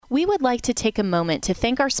We would like to take a moment to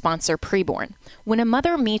thank our sponsor, Preborn. When a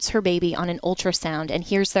mother meets her baby on an ultrasound and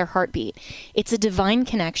hears their heartbeat, it's a divine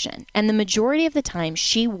connection, and the majority of the time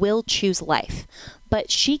she will choose life.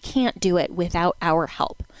 But she can't do it without our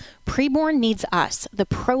help. Preborn needs us, the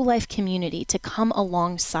pro-life community, to come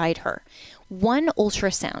alongside her. One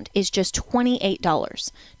ultrasound is just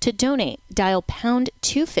 $28. To donate, dial pound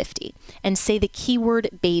 250 and say the keyword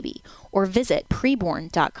baby or visit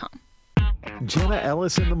preborn.com. Jenna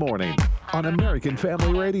Ellis in the morning on American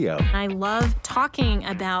Family Radio. I love talking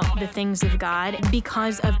about the things of God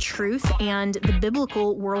because of truth and the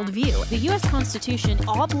biblical worldview. The U.S. Constitution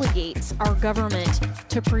obligates our government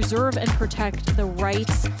to preserve and protect the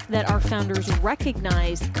rights that our founders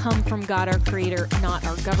recognize come from God, our Creator, not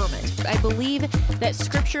our government. I believe that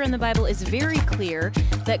Scripture in the Bible is very clear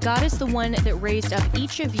that God is the one that raised up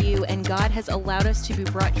each of you, and God has allowed us to be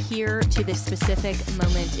brought here to this specific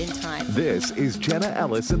moment in time. This is Jenna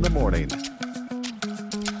Ellis in the morning.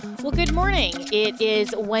 Well, good morning. It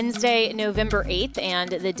is Wednesday, November 8th,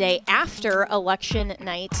 and the day after election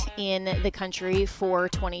night in the country for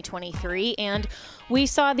 2023. And we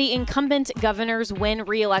saw the incumbent governors win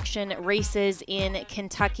re-election races in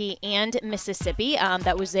Kentucky and Mississippi.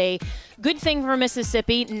 That was a good thing for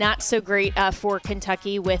Mississippi, not so great for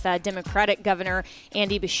Kentucky, with Democratic Governor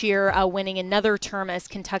Andy Beshear winning another term as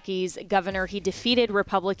Kentucky's governor. He defeated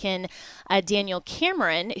Republican Daniel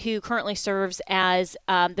Cameron, who currently serves as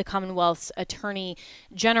the Commonwealth's Attorney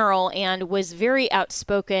General, and was very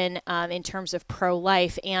outspoken in terms of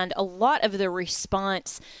pro-life. And a lot of the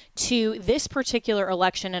response to this particular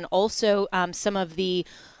election, and also some of the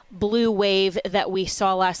blue wave that we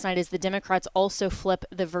saw last night as the Democrats also flip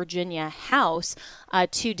the Virginia House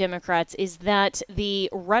to Democrats, is that the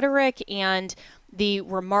rhetoric and the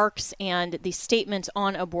remarks and the statements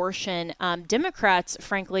on abortion, Democrats,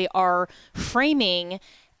 frankly, are framing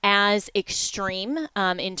as extreme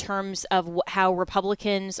in terms of how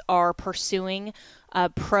Republicans are pursuing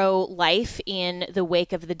pro-life in the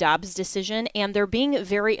wake of the Dobbs decision, and they're being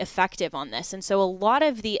very effective on this. And so a lot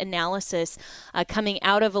of the analysis coming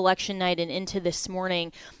out of election night and into this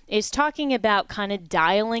morning is talking about kind of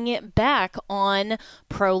dialing it back on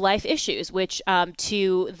pro-life issues, which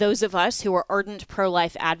to those of us who are ardent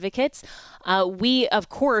pro-life advocates, we, of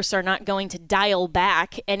course, are not going to dial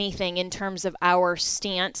back anything in terms of our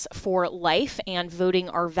stance for life and voting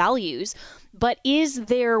our values. But is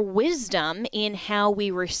there wisdom in how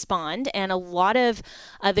we respond? And a lot of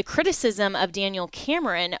the criticism of Daniel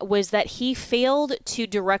Cameron was that he failed to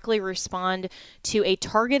directly respond to a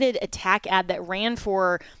targeted attack ad that ran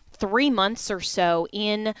for 3 months or so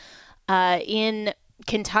in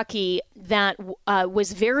Kentucky that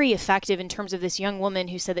was very effective in terms of this young woman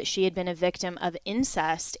who said that she had been a victim of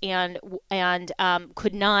incest and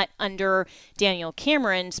could not, under Daniel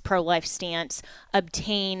Cameron's pro-life stance,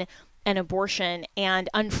 obtain an abortion. And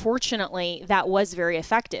unfortunately, that was very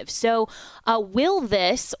effective. So will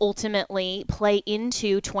this ultimately play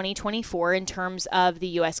into 2024 in terms of the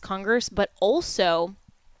U.S. Congress, but also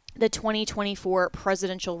the 2024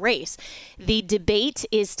 presidential race? The debate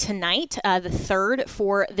is tonight, the third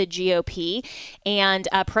for the GOP, and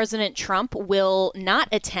President Trump will not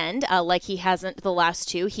attend like he hasn't the last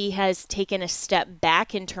two. He has taken a step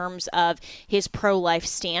back in terms of his pro-life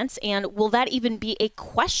stance, and will that even be a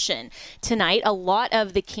question tonight? A lot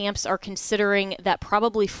of the camps are considering that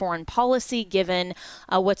probably foreign policy, given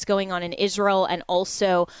what's going on in Israel, and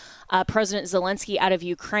also President Zelensky out of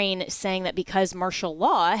Ukraine saying that because martial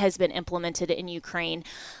law has been implemented in Ukraine,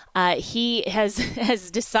 he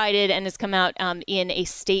has decided and has come out in a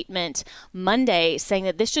statement Monday saying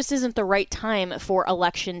that this just isn't the right time for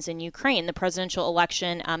elections in Ukraine. The presidential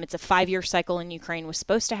election, it's a 5-year cycle in Ukraine, was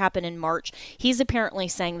supposed to happen in March. He's apparently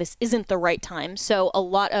saying this isn't the right time. So a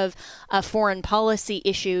lot of foreign policy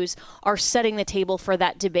issues are setting the table for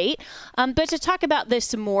that debate. But to talk about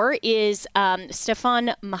this more is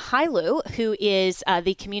Stefan Mychajliw, who is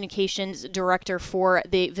the communications director for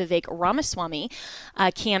the Vivek Ramaswamy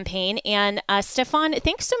campaign. And Stefan,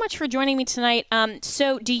 thanks so much for joining me tonight.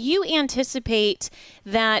 So do you anticipate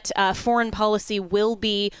that foreign policy will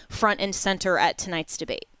be front and center at tonight's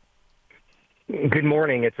debate? Good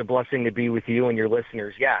morning. It's a blessing to be with you and your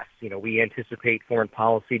listeners. Yes, we anticipate foreign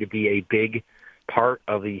policy to be a big part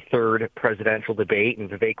of the third presidential debate, and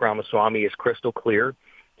Vivek Ramaswamy is crystal clear.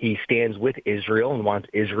 He stands with Israel and wants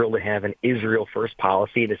Israel to have an Israel first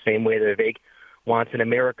policy in the same way that Vivek wants an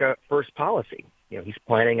America first policy. He's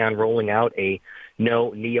planning on rolling out a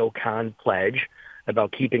no neocon pledge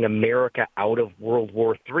about keeping America out of World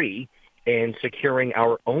War III and securing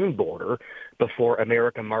our own border before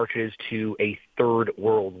America marches to a third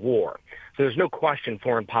world war. So there's no question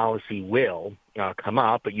foreign policy will come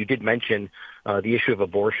up, but you did mention the issue of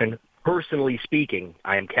abortion. Personally speaking,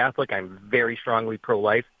 I am Catholic. I'm very strongly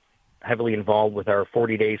pro-life, heavily involved with our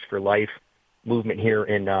 40 Days for Life movement here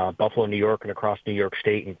in Buffalo, New York, and across New York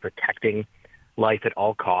State in protecting life at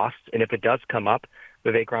all costs. And if it does come up,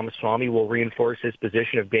 Vivek Ramaswamy will reinforce his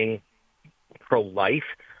position of being pro-life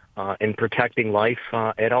and protecting life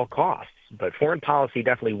at all costs. But foreign policy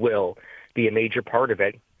definitely will be a major part of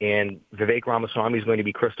it, and Vivek Ramaswamy is going to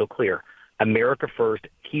be crystal clear. America first,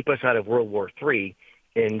 keep us out of World War III.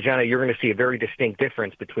 And, Jenna, you're going to see a very distinct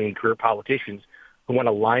difference between career politicians who want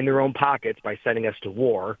to line their own pockets by sending us to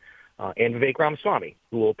war and Vivek Ramaswamy,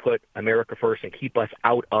 who will put America first and keep us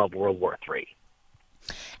out of World War III.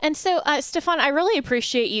 And so, Stefan, I really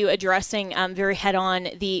appreciate you addressing very head-on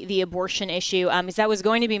the abortion issue, because that was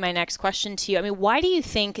going to be my next question to you. I mean, why do you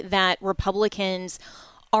think that Republicans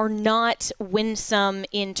are not winsome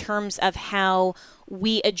in terms of how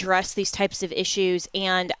we address these types of issues?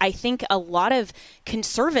 And I think a lot of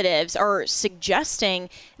conservatives are suggesting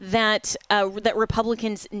that that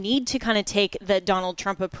Republicans need to kind of take the Donald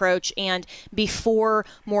Trump approach and be for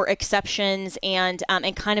more exceptions and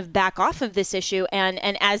kind of back off of this issue. And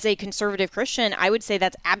as a conservative Christian, I would say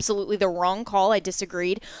that's absolutely the wrong call. I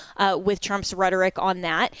disagreed with Trump's rhetoric on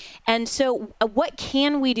that. And so what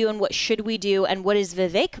can we do and what should we do, and what is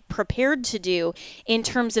Vivek prepared to do in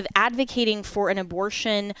terms of advocating for an abortion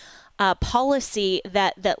policy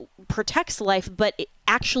that protects life, but it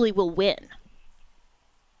actually will win?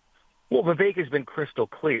 Well, Vivek has been crystal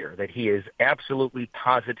clear that he is absolutely,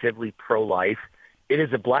 positively pro-life. It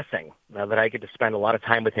is a blessing that I get to spend a lot of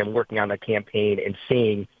time with him working on the campaign and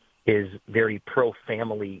seeing his very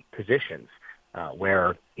pro-family positions,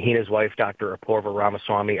 where he and his wife, Dr. Apoorva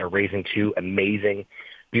Ramaswamy, are raising two amazing,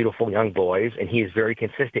 beautiful young boys, and he is very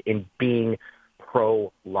consistent in being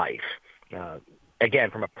pro-life.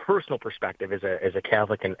 Again, from a personal perspective, as a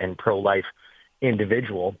Catholic and pro-life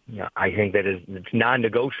individual, I think that it's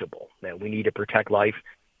non-negotiable that we need to protect life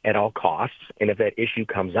at all costs. And if that issue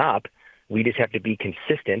comes up, we just have to be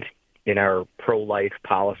consistent in our pro-life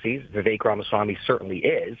policies. Vivek Ramaswamy certainly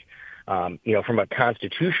is. From a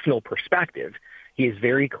constitutional perspective, he is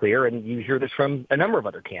very clear, and you hear this from a number of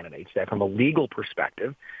other candidates, that from a legal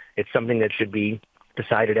perspective, it's something that should be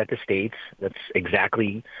decided at the states. That's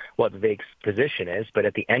exactly what Vivek's position is. But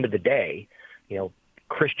at the end of the day,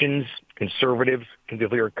 Christians, conservatives can be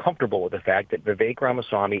very comfortable with the fact that Vivek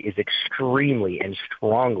Ramaswamy is extremely and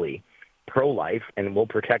strongly pro-life and will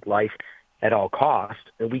protect life at all costs.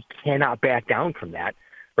 And we cannot back down from that,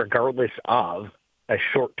 regardless of a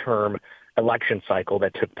short-term election cycle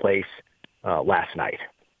that took place last night.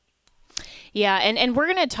 Yeah, and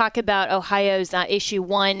we're going to talk about Ohio's issue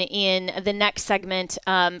 1 in the next segment.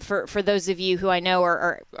 For those of you who I know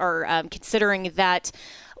are considering that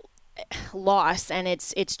loss, and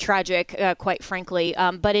it's tragic, quite frankly.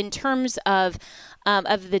 But in terms of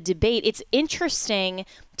the debate, it's interesting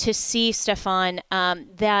to see, Stefan,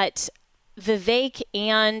 that Vivek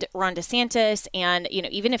and Ron DeSantis and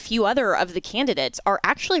even a few other of the candidates are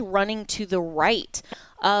actually running to the right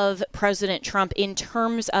of President Trump in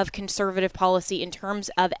terms of conservative policy, in terms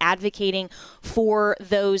of advocating for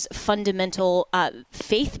those fundamental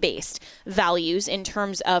faith-based values, in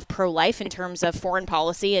terms of pro-life, in terms of foreign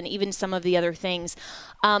policy, and even some of the other things.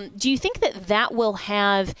 Do you think that will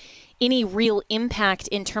have any real impact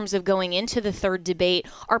in terms of going into the third debate?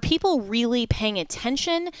 Are people really paying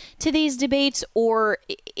attention to these debates, or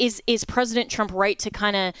is President Trump right to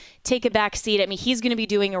kind of take a back seat? I mean, he's going to be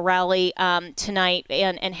doing a rally tonight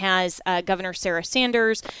and has Governor Sarah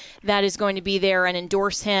Sanders that is going to be there and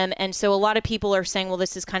endorse him. And so a lot of people are saying, well,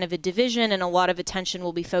 this is kind of a division, and a lot of attention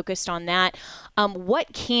will be focused on that.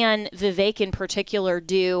 What can Vivek in particular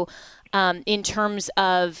do in terms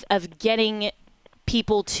of getting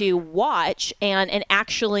people to watch and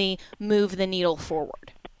actually move the needle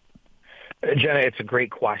forward? Jenna, it's a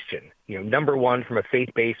great question. Number one, from a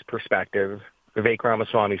faith-based perspective, Vivek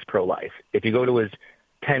Ramaswamy is pro-life. If you go to his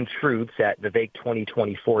 10 truths at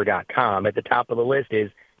vivek2024.com, at the top of the list is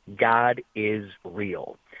God is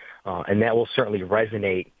real. And that will certainly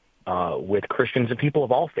resonate with Christians and people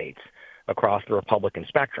of all faiths across the Republican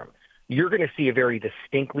spectrum. You're going to see a very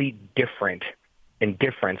distinctly different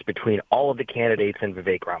difference between all of the candidates and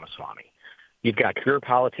Vivek Ramaswamy. You've got career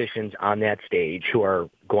politicians on that stage who are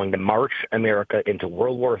going to march America into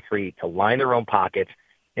World War III to line their own pockets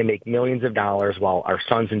and make millions of dollars while our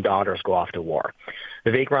sons and daughters go off to war.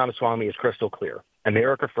 Vivek Ramaswamy is crystal clear.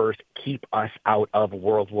 America first, keep us out of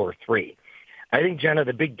World War III. I think, Jenna,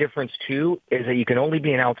 the big difference, too, is that you can only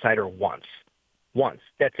be an outsider once.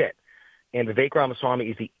 That's it. And Vivek Ramaswamy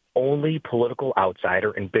is the only political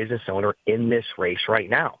outsider and business owner in this race right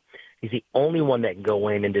now. He's the only one that can go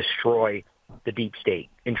in and destroy the deep state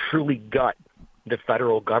and truly gut the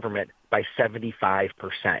federal government by 75%.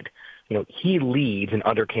 He leads and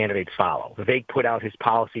other candidates follow. Vivek put out his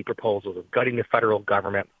policy proposals of gutting the federal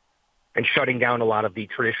government and shutting down a lot of the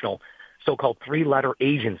traditional so-called three-letter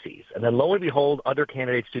agencies. And then lo and behold, other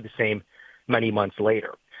candidates do the same many months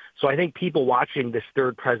later. So I think people watching this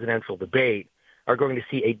third presidential debate are going to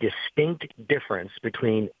see a distinct difference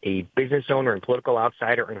between a business owner and political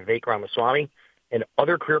outsider and Vivek Ramaswamy and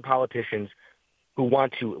other career politicians who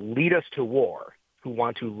want to lead us to war, who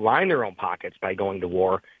want to line their own pockets by going to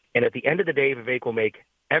war. And at the end of the day, Vivek will make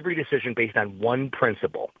every decision based on one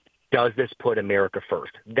principle. Does this put America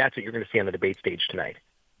first? That's what you're going to see on the debate stage tonight.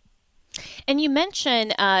 And you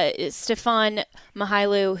mentioned Stefan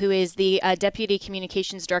Mychajliw, who is the Deputy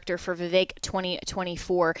Communications Director for Vivek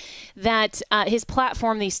 2024, that his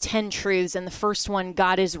platform, these 10 truths, and the first one,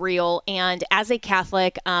 God is real. And as a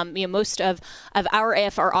Catholic, most of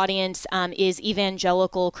our audience is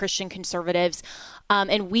evangelical Christian conservatives.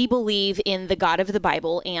 And we believe in the God of the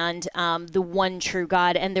Bible and the one true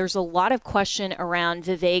God. And there's a lot of question around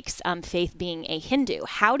Vivek's faith being a Hindu.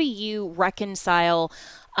 How do you reconcile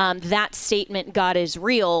that statement, God is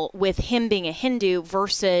real, with him being a Hindu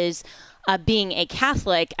versus being a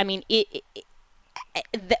Catholic? I mean,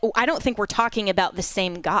 I don't think we're talking about the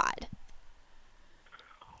same God.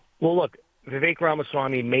 Well, look, Vivek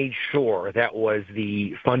Ramaswamy made sure that was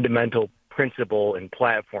the fundamental principle and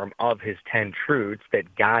platform of his 10 truths,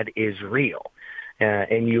 that God is real.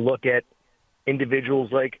 And you look at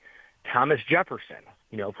individuals like Thomas Jefferson,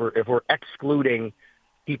 if we're excluding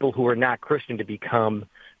people who are not Christian to become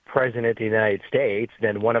president of the United States,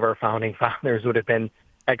 then one of our founding fathers would have been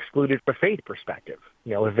excluded from a faith perspective.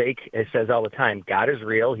 Vivek says all the time, God is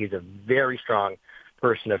real. He's a very strong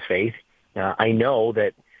person of faith. I know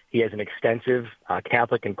that he has an extensive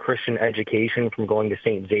Catholic and Christian education from going to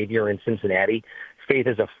St. Xavier in Cincinnati. Faith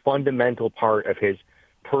is a fundamental part of his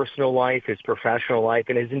personal life, his professional life,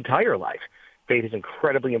 and his entire life. Faith is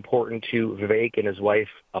incredibly important to Vivek and his wife,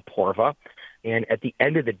 Apoorva. And at the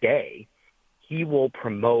end of the day, he will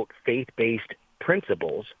promote faith-based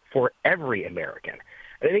principles for every American.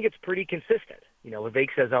 And I think it's pretty consistent. Vivek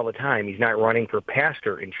says all the time he's not running for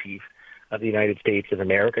pastor-in-chief of the United States of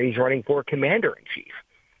America. He's running for commander-in-chief.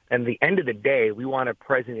 And at the end of the day, we want a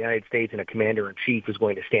president of the United States and a commander-in-chief who's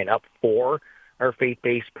going to stand up for our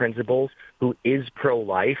faith-based principles, who is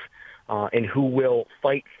pro-life, and who will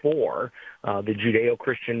fight for the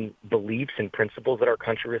Judeo-Christian beliefs and principles that our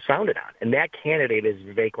country is founded on. And that candidate is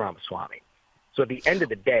Vivek Ramaswamy. So at the end of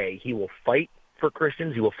the day, he will fight for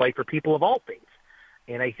Christians. He will fight for people of all faiths.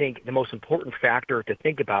 And I think the most important factor to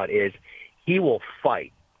think about is he will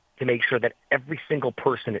fight to make sure that every single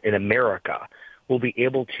person in America will be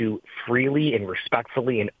able to freely and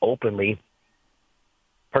respectfully and openly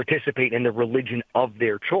participate in the religion of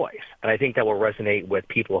their choice. And I think that will resonate with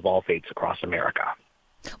people of all faiths across America.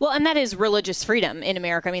 Well, and that is religious freedom in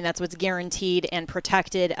America. I mean, that's what's guaranteed and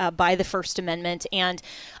protected by the First Amendment. And,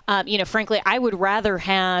 frankly, I would rather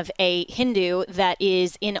have a Hindu that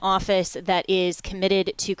is in office, that is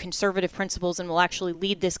committed to conservative principles and will actually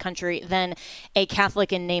lead this country than a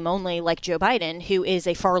Catholic in name only like Joe Biden, who is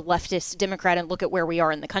a far leftist Democrat, and look at where we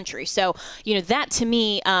are in the country. So, that to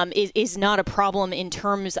me is not a problem in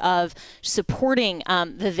terms of supporting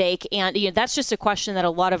Vivek. And, that's just a question that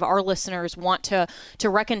a lot of our listeners want to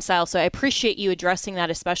reconcile. So I appreciate you addressing that,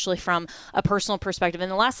 especially from a personal perspective. In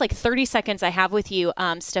the last 30 seconds I have with you,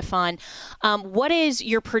 Stefan, what is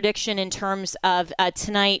your prediction in terms of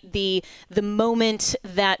tonight, the moment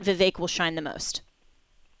that Vivek will shine the most?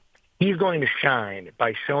 He's going to shine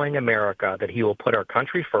by showing America that he will put our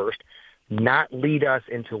country first, not lead us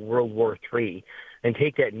into World War III, and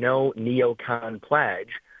take that no neocon pledge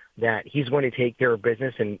that he's going to take care of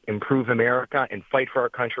business and improve America and fight for our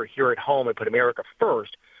country here at home and put America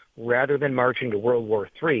first rather than marching to World War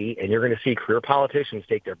III. And you're going to see career politicians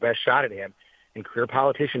take their best shot at him, and career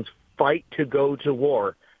politicians fight to go to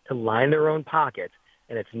war to line their own pockets.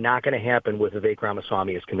 And it's not going to happen with Vivek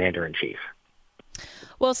Ramaswamy as commander-in-chief.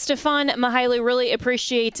 Well, Stefan Mychajliw, really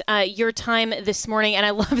appreciate your time this morning, and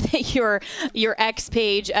I love that your X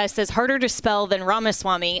page says harder to spell than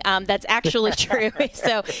Ramaswamy. That's actually true.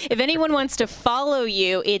 So if anyone wants to follow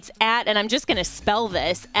you, it's at, and I'm just going to spell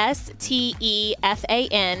this, Stefan,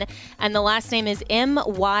 and the last name is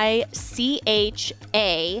Mychajiw.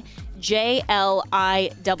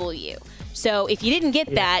 JLIW. So if you didn't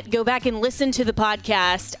get that, go back and listen to the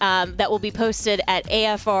podcast that will be posted at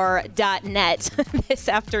afr.net this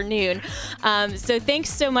afternoon. So thanks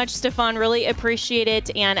so much, Stefan. Really appreciate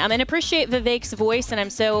it. And appreciate Vivek's voice. And I'm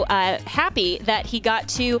so happy that he got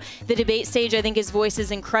to the debate stage. I think his voice is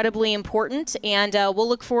incredibly important. And we'll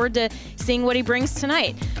look forward to seeing what he brings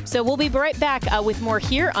tonight. So we'll be right back with more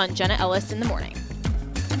here on Jenna Ellis in the Morning.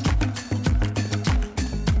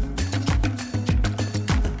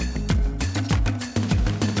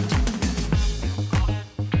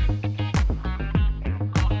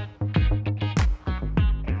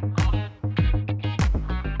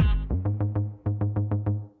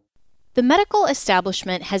 The medical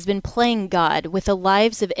establishment has been playing God with the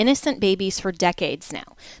lives of innocent babies for decades now.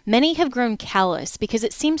 Many have grown callous because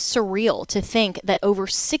it seems surreal to think that over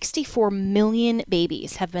 64 million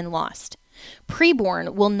babies have been lost.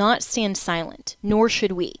 Preborn will not stand silent, nor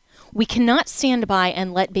should we. We cannot stand by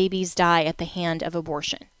and let babies die at the hand of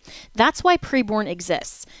abortion. That's why Preborn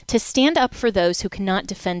exists, to stand up for those who cannot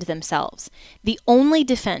defend themselves. The only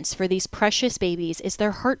defense for these precious babies is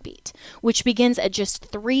their heartbeat, which begins at just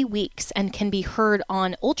 3 weeks and can be heard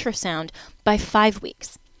on ultrasound by 5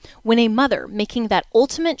 weeks. When a mother making that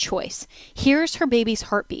ultimate choice hears her baby's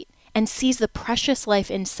heartbeat and sees the precious life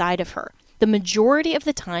inside of her, the majority of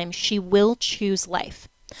the time she will choose life.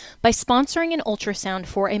 By sponsoring an ultrasound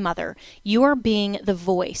for a mother, you are being the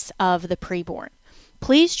voice of the preborn.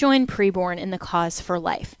 Please join Preborn in the cause for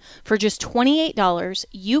life. For just $28,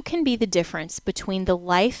 you can be the difference between the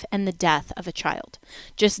life and the death of a child.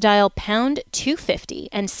 Just dial pound 250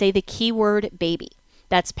 and say the keyword baby.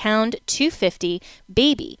 That's pound 250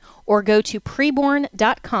 baby, or go to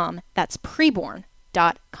preborn.com. That's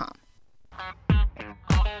preborn.com.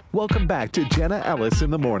 Welcome back to Jenna Ellis in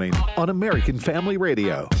the Morning on American Family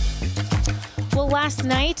Radio. Well, last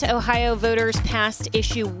night, Ohio voters passed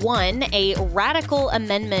Issue 1, a radical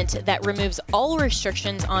amendment that removes all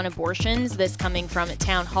restrictions on abortions. This coming from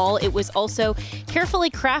Town Hall. It was also carefully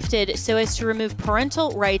crafted so as to remove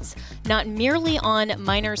parental rights not merely on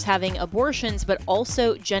minors having abortions, but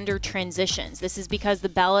also gender transitions. This is because the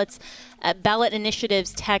ballot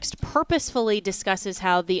initiative's text purposefully discusses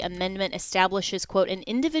how the amendment establishes, quote, an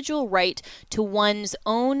individual right to one's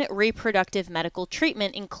own reproductive medical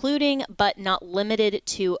treatment, including but not limited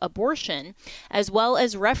to abortion, as well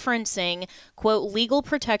as referencing, quote, legal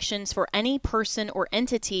protections for any person or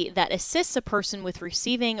entity that assists a person with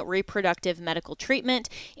receiving reproductive medical treatment,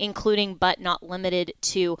 including but not limited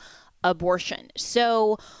to abortion.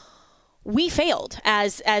 So we failed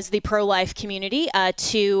as the pro-life community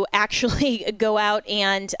to actually go out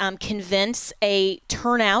and convince a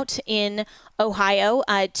turnout in Ohio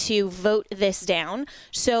to vote this down.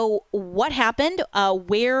 So what happened?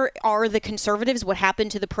 Where are the conservatives? What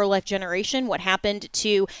happened to the pro-life generation? What happened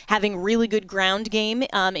to having really good ground game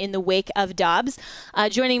in the wake of Dobbs?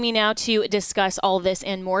 Joining me now to discuss all this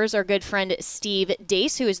and more is our good friend Steve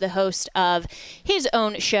Deace, who is the host of his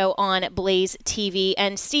own show on Blaze TV.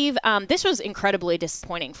 And Steve, this was incredibly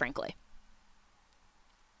disappointing, frankly.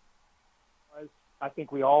 I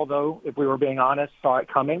think we all, though, if we were being honest, saw it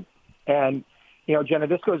coming. And, you know, Jenna,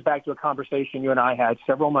 this goes back to a conversation you and I had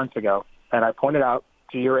several months ago, and I pointed out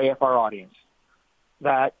to your AFR audience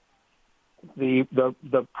that the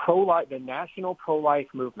pro-life, the national pro-life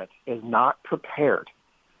movement is not prepared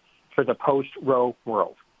for the post-Roe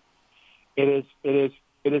world. It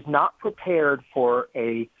is not prepared for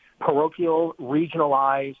a parochial,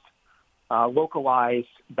 regionalized, localized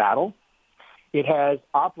battle. It has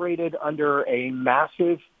operated under a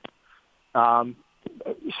massive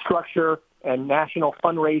structure and national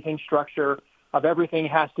fundraising structure of everything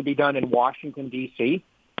has to be done in Washington, D.C.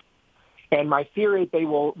 And my fear is they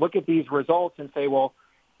will look at these results and say, well,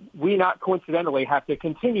 we not coincidentally have to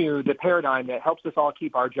continue the paradigm that helps us all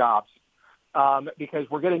keep our jobs because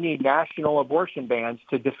we're going to need national abortion bans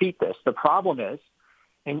to defeat this. The problem is,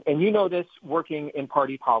 and you know this working in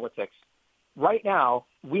party politics, right now,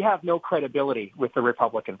 we have no credibility with the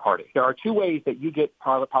Republican Party. There are two ways that you get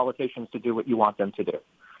politicians to do what you want them to do.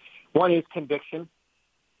 One is conviction.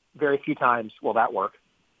 Very few times will that work.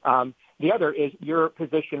 The other is your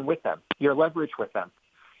position with them, your leverage with them.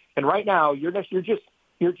 And right now, you're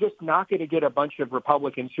just not going to get a bunch of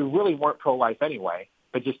Republicans who really weren't pro-life anyway,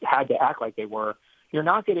 but just had to act like they were. You're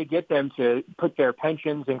not going to get them to put their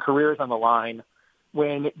pensions and careers on the line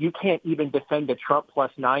when you can't even defend the Trump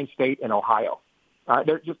plus 9 state in Ohio.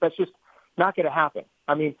 That's just not going to happen.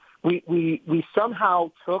 I mean, we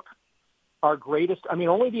somehow took our greatest,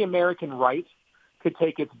 only the American right could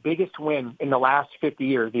take its biggest win in the last 50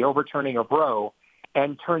 years, the overturning of Roe,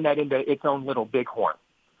 and turn that into its own little bighorn.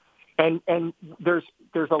 And there's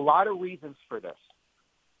a lot of reasons for this.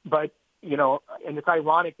 But, and it's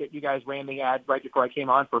ironic that you guys ran the ad right before I came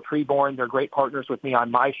on for Preborn. They're great partners with me on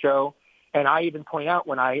my show. And I even point out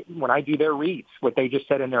when I do their reads, what they just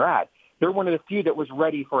said in their ad. They're one of the few that was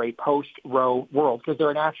ready for a post-Roe world because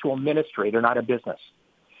they're an actual ministry. They're not a business.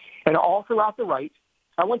 And all throughout the right,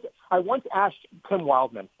 I once asked Tim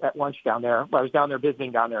Wildman at lunch down there. I was down there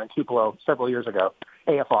visiting down there in Tupelo several years ago,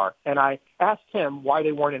 AFR. And I asked him why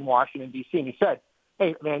they weren't in Washington, D.C. And he said,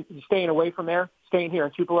 hey, man, staying away from there, staying here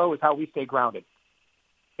in Tupelo is how we stay grounded,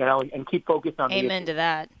 and keep focused on the issue. Amen to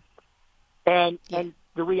that. And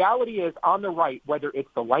the reality is on the right, whether it's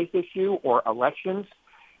the life issue or elections,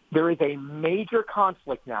 there is a major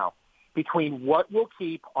conflict now between what will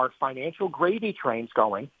keep our financial gravy trains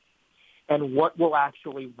going and what will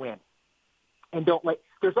actually win. And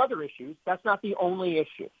there's other issues. That's not the only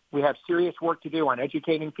issue. We have serious work to do on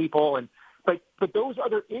educating people, but those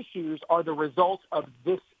other issues are the result of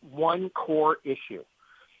this one core issue.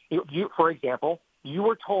 For example, you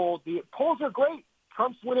were told the polls are great.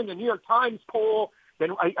 Trump's winning the New York Times poll.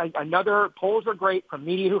 Then another polls are great from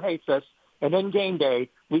media who hates us. And then game day,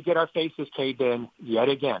 we get our faces caved in yet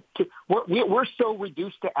again. We're so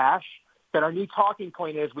reduced to ash that our new talking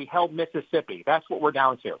point is we held Mississippi. That's what we're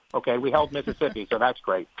down to. Okay, we held Mississippi, so that's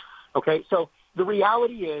great. Okay, so the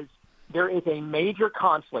reality is there is a major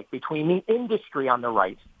conflict between the industry on the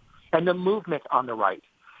right and the movement on the right.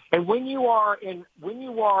 And when you are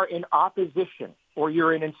in opposition or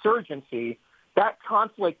you're in insurgency, that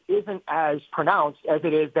conflict isn't as pronounced as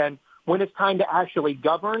it is then when it's time to actually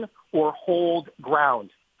govern or hold ground.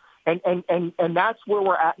 And that's where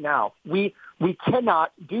we're at now. We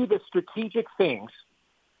cannot do the strategic things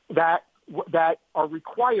that are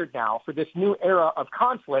required now for this new era of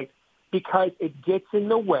conflict because it gets in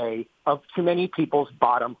the way of too many people's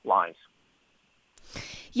bottom lines.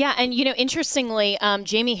 Yeah, and, interestingly,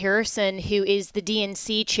 Jamie Harrison, who is the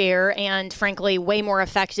DNC chair and, frankly, way more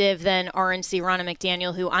effective than RNC Ronna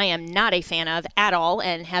McDaniel, who I am not a fan of at all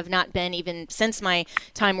and have not been even since my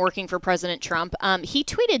time working for President Trump, he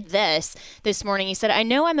tweeted this morning. He said, I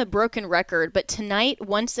know I'm a broken record, but tonight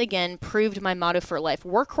once again proved my motto for life.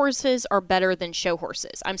 Workhorses are better than show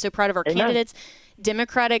horses. I'm so proud of our candidates,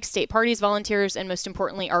 Democratic, state parties, volunteers, and most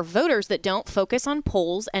importantly, our voters that don't focus on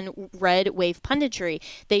polls and red wave punditry.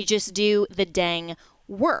 They just do the dang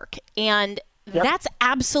work. And that's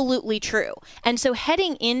absolutely true. And so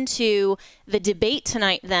heading into the debate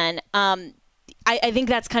tonight then, I think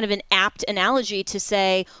that's kind of an apt analogy to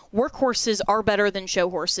say workhorses are better than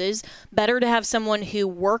show horses, better to have someone who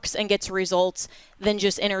works and gets results than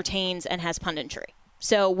just entertains and has punditry.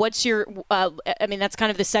 So what's your, that's kind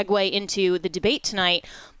of the segue into the debate tonight,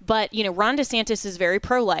 but, Ron DeSantis is very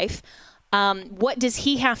pro-life. What does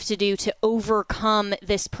he have to do to overcome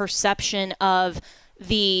this perception of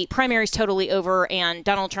the primary's totally over and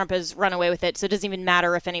Donald Trump has run away with it, so it doesn't even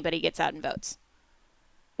matter if anybody gets out and votes?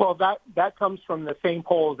 Well, that comes from the same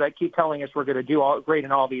polls that keep telling us we're going to do all great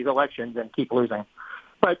in all these elections and keep losing.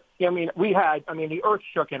 But, the earth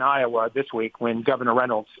shook in Iowa this week when Governor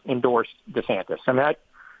Reynolds endorsed DeSantis. That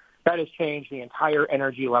has changed the entire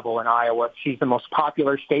energy level in Iowa. She's the most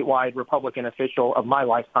popular statewide Republican official of my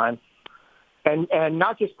lifetime. And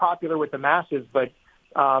not just popular with the masses, but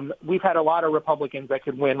we've had a lot of Republicans that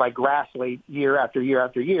could win like Grassley year after year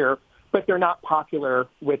after year, but they're not popular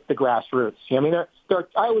with the grassroots. I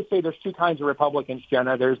always say there's two kinds of Republicans,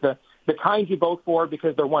 Jenna. There's the kind you vote for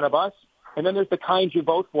because they're one of us, and then there's the kind you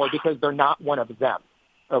vote for because they're not one of them,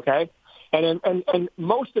 okay? And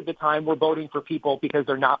most of the time we're voting for people because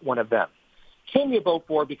they're not one of them. Kim you vote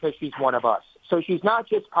for because she's one of us. So she's not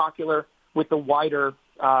just popular with the wider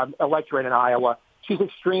electorate in Iowa. She's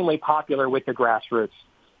extremely popular with the grassroots.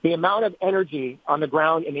 The amount of energy on the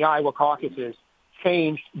ground in the Iowa caucuses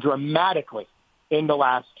changed dramatically in the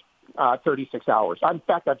last 36 hours. In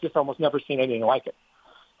fact, I've just almost never seen anything like it.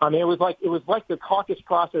 It was like the caucus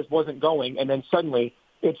process wasn't going, and then suddenly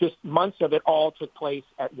months of it all took place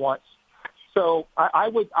at once. So I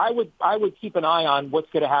would keep an eye on what's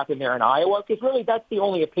going to happen there in Iowa, because really that's the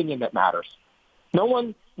only opinion that matters. No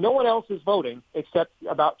one else is voting except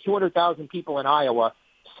about 200,000 people in Iowa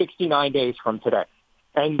 69 days from today.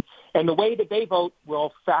 And the way that they vote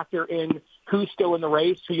will factor in who's still in the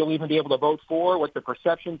race, who you'll even be able to vote for, what the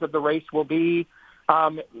perceptions of the race will be.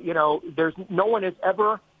 There's no one has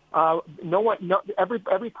ever,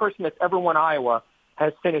 every person that's ever won Iowa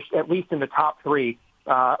has finished at least in the top three,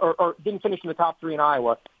 or didn't finish in the top three in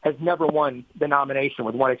Iowa, has never won the nomination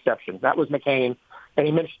with one exception. That was McCain, and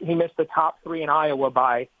he missed the top three in Iowa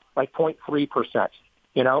by like 0.3%.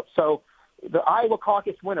 So the Iowa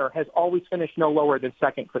caucus winner has always finished no lower than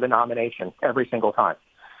second for the nomination every single time.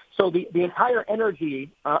 So the entire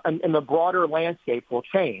energy in the broader landscape will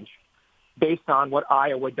change based on what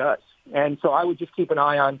Iowa does. And so I would just keep an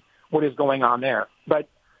eye on what is going on there. But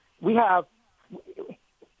we have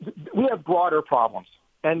broader problems.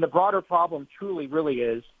 And the broader problem truly really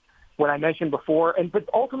is what I mentioned before. But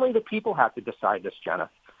ultimately the people have to decide this, Jenna.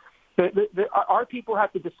 Our people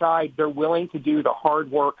have to decide they're willing to do the hard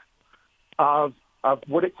work of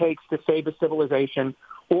what it takes to save a civilization,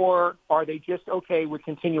 or are they just okay with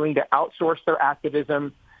continuing to outsource their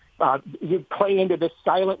activism, you play into this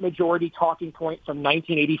silent majority talking point from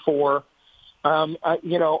 1984,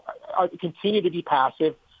 continue to be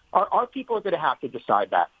passive? Our people are going to have to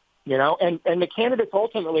decide that, and the candidates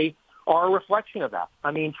ultimately are a reflection of that.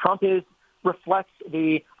 I mean, Trump reflects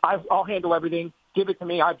I'll handle everything. Give it to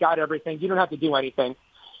me. I've got everything. You don't have to do anything.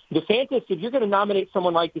 DeSantis, if you're going to nominate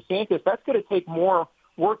someone like DeSantis, that's going to take more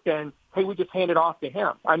work than, hey, we just hand it off to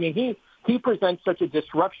him. I mean, he presents such a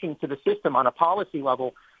disruption to the system on a policy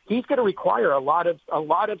level. He's going to require a lot of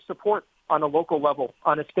support on a local level,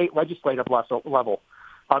 on a state legislative level,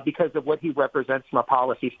 because of what he represents from a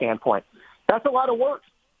policy standpoint. That's a lot of work,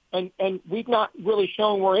 and we've not really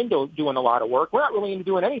shown we're into doing a lot of work. We're not really into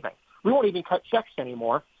doing anything. We won't even cut checks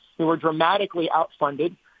anymore. We were dramatically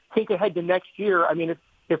outfunded. Think ahead to next year. I mean,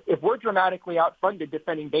 if we're dramatically outfunded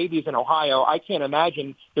defending babies in Ohio, I can't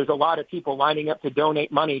imagine there's a lot of people lining up to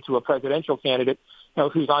donate money to a presidential candidate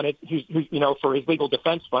who's for his legal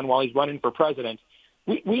defense fund while he's running for president.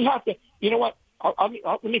 We have to. You know what?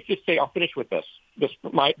 Let me just say. I'll finish with this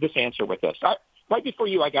answer with this. Right before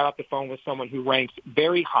you, I got off the phone with someone who ranks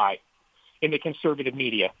very high in the conservative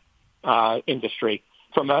media industry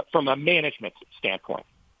from a management standpoint.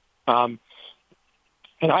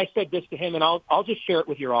 And I said this to him, and I'll just share it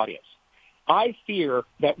with your audience. I fear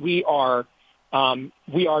that we are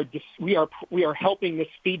helping this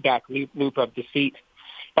feedback loop of deceit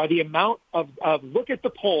by the amount of look at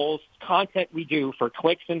the polls content we do for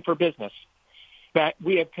clicks and for business, that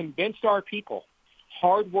we have convinced our people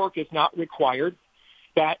hard work is not required,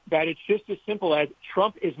 that it's just as simple as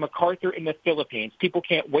Trump is MacArthur in the Philippines. People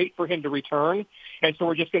can't wait for him to return, and so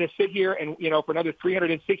we're just going to sit here and for another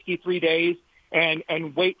 363 days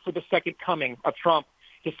and wait for the second coming of Trump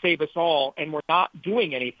to save us all, and we're not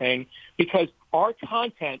doing anything because our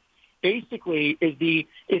content basically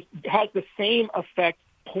has the same effect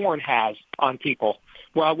porn has on people,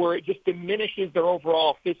 where it just diminishes their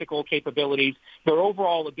overall physical capabilities, their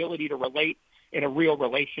overall ability to relate in a real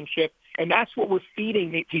relationship. And that's what we're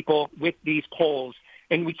feeding people with these polls.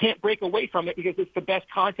 And we can't break away from it because it's the best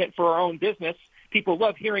content for our own business. People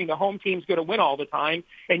love hearing the home team's going to win all the time,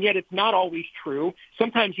 and yet it's not always true.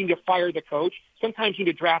 Sometimes you need to fire the coach. Sometimes you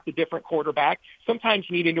need to draft a different quarterback. Sometimes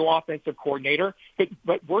you need a new offensive coordinator.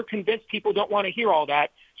 But we're convinced people don't want to hear all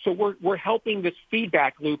that, so we're helping this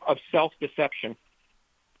feedback loop of self-deception.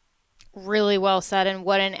 Really well said, and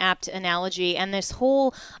what an apt analogy. And this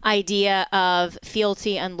whole idea of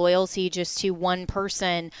fealty and loyalty just to one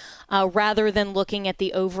person, rather than looking at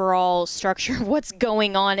the overall structure of what's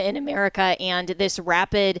going on in America and this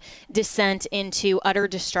rapid descent into utter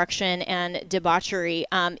destruction and debauchery,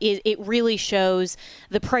 it really shows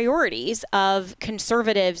the priorities of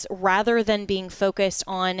conservatives rather than being focused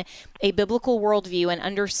on a biblical worldview and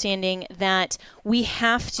understanding that we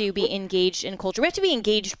have to be engaged in culture. We have to be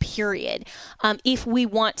engaged, period. If we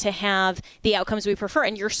want to have the outcomes we prefer.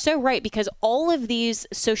 And you're so right, because all of these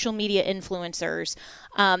social media influencers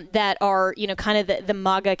that are, kind of the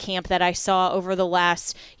MAGA camp that I saw over the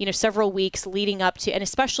last, several weeks leading up to, and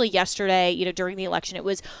especially yesterday, during the election, it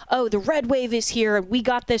was, oh, the red wave is here. We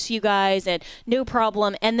got this, you guys, and no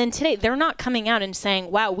problem. And then today they're not coming out and saying,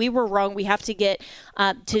 wow, we were wrong. We have to get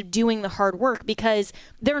to doing the hard work, because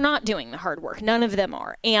they're not doing the hard work. None of them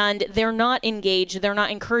are. And they're not engaged. They're not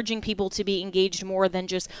encouraging people to be engaged more than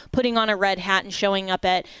just putting on a red hat and showing up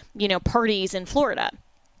at, parties in Florida.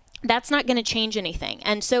 That's not going to change anything.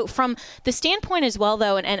 And so from the standpoint as well,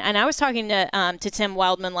 though, and I was talking to Tim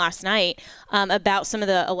Wildman last night about some of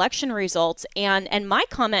the election results, and my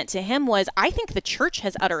comment to him was, I think the church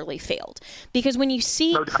has utterly failed. Because when you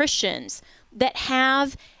see Christians that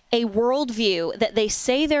have a worldview that they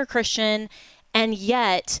say they're Christian, and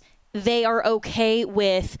yet they are okay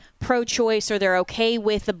with pro-choice, or they're okay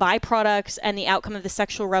with the byproducts and the outcome of the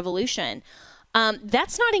sexual revolution,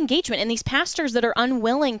 that's not engagement. And these pastors that are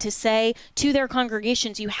unwilling to say to their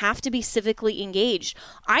congregations, you have to be civically engaged,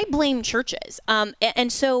 I blame churches.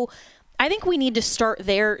 And so I think we need to start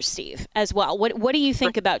there, Steve, as well. What do you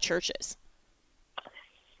think about churches?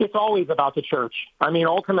 It's always about the church. I mean,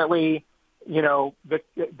 ultimately,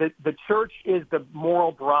 the church is the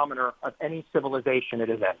moral barometer of any civilization it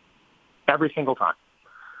is in, every single time.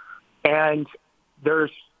 And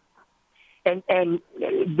there's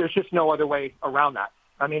just no other way around that.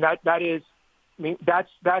 I mean, that's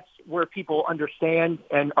where people understand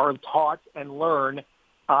and are taught and learn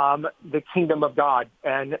the kingdom of God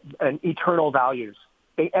and eternal values.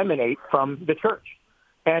 They emanate from the church,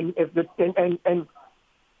 and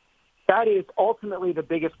that is ultimately the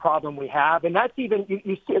biggest problem we have. And that's even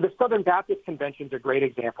you see the Southern Baptist Convention is a great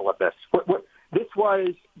example of this. This was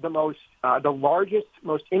the largest,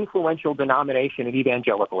 most influential denomination in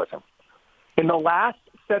evangelicalism. In the last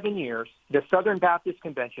 7 years, the Southern Baptist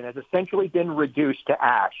Convention has essentially been reduced to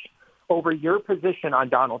ash over your position on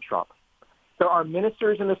Donald Trump. There are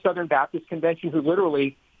ministers in the Southern Baptist Convention who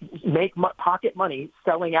literally make pocket money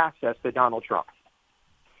selling access to Donald Trump.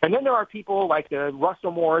 And then there are people like the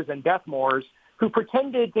Russell Moores and Beth Moores who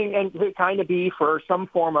pretended to kind of be for some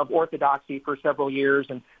form of orthodoxy for several years,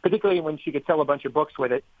 and particularly when she could sell a bunch of books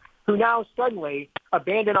with it, who now suddenly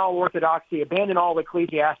abandon all orthodoxy, abandon all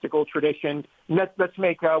ecclesiastical tradition. Let's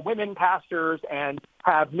make women pastors and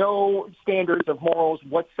have no standards of morals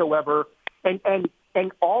whatsoever. And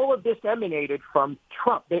all of this emanated from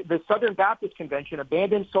Trump. The Southern Baptist Convention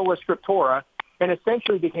abandoned sola scriptura and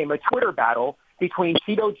essentially became a Twitter battle between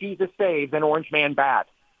Cheeto Jesus saves and Orange Man bad.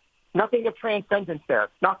 Nothing of transcendence there.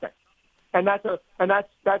 Nothing. And that's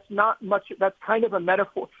not much. That's kind of a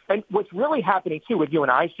metaphor. And what's really happening too with you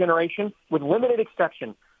and I's generation, with limited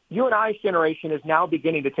exception, you and I's generation is now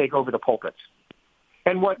beginning to take over the pulpits.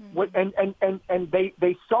 And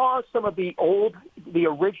they saw some of the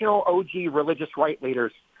original OG religious right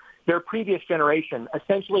leaders, their previous generation,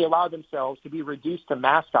 essentially allow themselves to be reduced to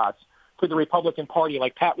mascots for the Republican Party,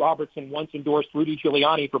 like Pat Robertson once endorsed Rudy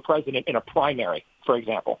Giuliani for president in a primary, for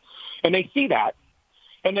example. And they see that,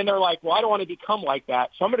 and then they're like, well, I don't want to become like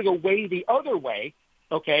that, so I'm going to go way the other way,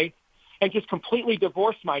 okay, and just completely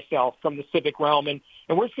divorce myself from the civic realm, and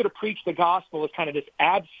we're just going to preach the gospel as kind of this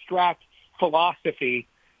abstract philosophy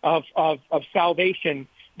of salvation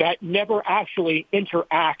that never actually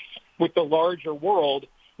interacts with the larger world,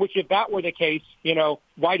 which if that were the case,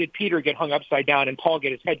 why did Peter get hung upside down and Paul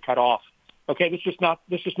get his head cut off? Okay, this is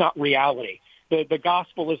not reality. The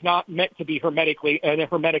gospel is not meant to be in a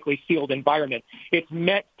hermetically sealed environment. It's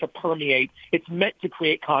meant to permeate. It's meant to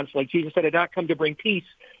create conflict. Jesus said, "I did not come to bring peace,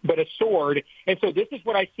 but a sword." And so this is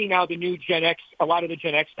what I see now the new Gen X, a lot of the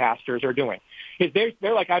Gen X pastors are doing. Is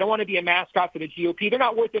they're like, I don't want to be a mascot for the GOP. They're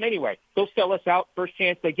not worth it anyway. They'll sell us out first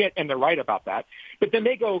chance they get, and they're right about that. But then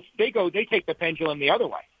they take the pendulum the other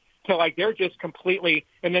way. So they're just completely,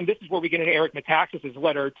 and then this is where we get into Eric Metaxas's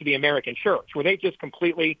letter to the American church, where they just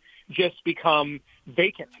completely become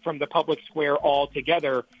vacant from the public square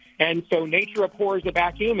altogether. And so nature abhors a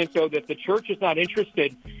vacuum, and so that the church is not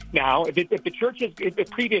interested now. If the church in the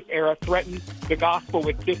previous era threatened the gospel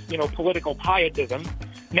with just political pietism,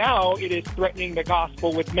 now it is threatening the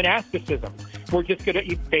gospel with monasticism. We're just going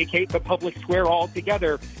to vacate the public square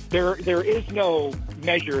altogether. There is no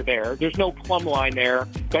measure there. There's no plumb line there.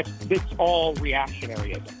 It's all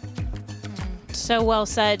reactionaryism. So well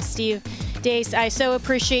said, Steve. Deace, I so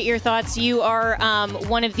appreciate your thoughts. You are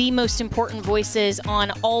one of the most important voices on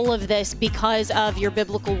all of this because of your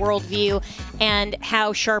biblical worldview and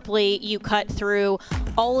how sharply you cut through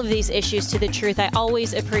all of these issues to the truth. I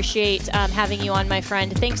always appreciate having you on, my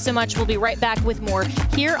friend. Thanks so much. We'll be right back with more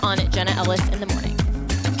here on Jenna Ellis in the Morning.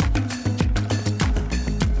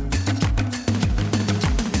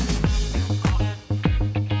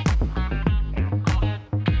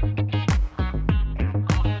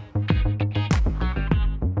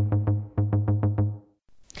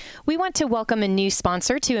 We want to welcome a new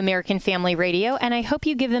sponsor to American Family Radio, and I hope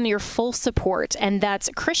you give them your full support, and that's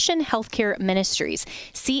Christian Healthcare Ministries,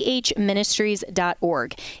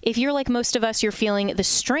 chministries.org. If you're like most of us, you're feeling the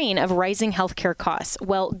strain of rising healthcare costs.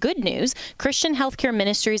 Well, good news, Christian Healthcare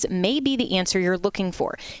Ministries may be the answer you're looking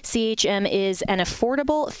for. CHM is an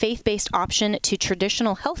affordable, faith-based option to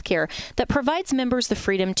traditional healthcare that provides members the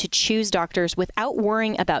freedom to choose doctors without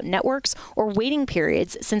worrying about networks or waiting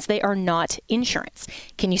periods, since they are not insurance.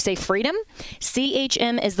 Can you say freedom?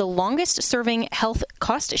 CHM is the longest-serving health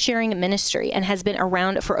cost-sharing ministry and has been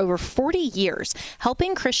around for over 40 years,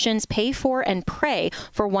 helping Christians pay for and pray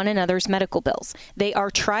for one another's medical bills. They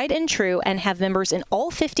are tried and true and have members in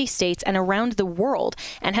all 50 states and around the world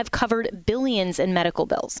and have covered billions in medical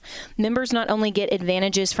bills. Members not only get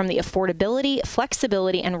advantages from the affordability,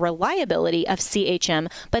 flexibility, and reliability of CHM,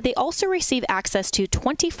 but they also receive access to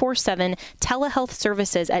 24/7 telehealth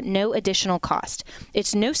services at no additional cost.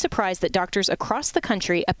 It's no surprise surprised that doctors across the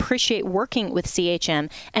country appreciate working with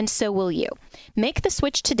CHM, and so will you. Make the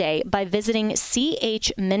switch today by visiting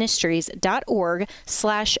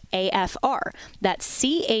chministries.org/AFR. That's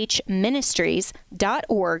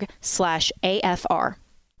chministries.org/AFR.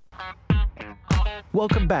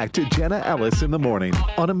 Welcome back to Jenna Ellis in the Morning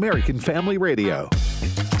on American Family Radio.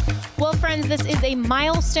 Well, friends, this is a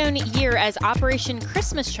milestone year as Operation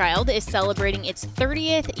Christmas Child is celebrating its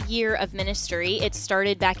 30th year of ministry. It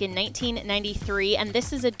started back in 1993, and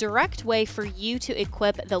this is a direct way for you to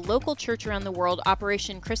equip the local church around the world,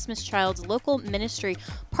 Operation Christmas Child's local ministry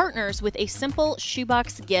partners, with a simple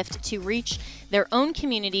shoebox gift to reach their own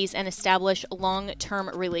communities and establish long-term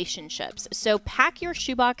relationships. So pack your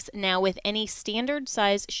shoebox now with any standard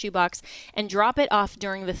size shoebox and drop it off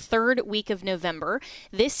during the third week of November.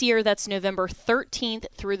 This year, that's November 13th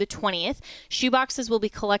through the 20th. Shoeboxes will be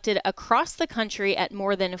collected across the country at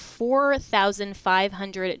more than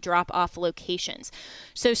 4,500 drop-off locations.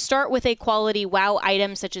 So start with a quality wow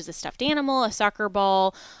item such as a stuffed animal, a soccer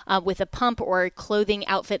ball with a pump, or a clothing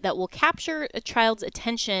outfit that will capture a child's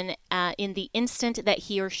attention in the instant that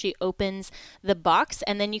he or she opens the box.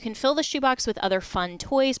 And then you can fill the shoebox with other fun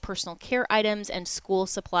toys, personal care items, and school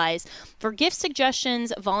supplies. For gift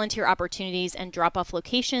suggestions, volunteer opportunities, and drop-off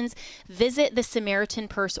locations, visit the Samaritan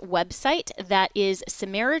Purse website. That is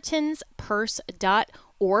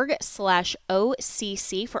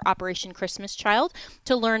SamaritanPurse.org/OCC for Operation Christmas Child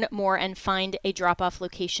to learn more and find a drop-off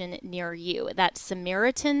location near you. That's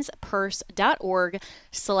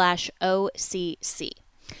SamaritanPurse.org/OCC.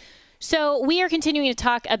 So we are continuing to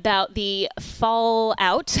talk about the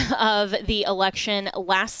fallout of the election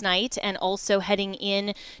last night and also heading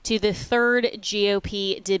in to the third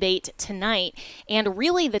GOP debate tonight. And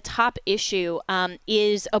really the top issue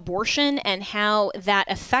is abortion and how that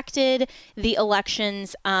affected the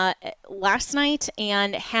elections last night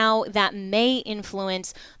and how that may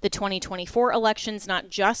influence the 2024 elections, not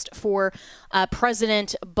just for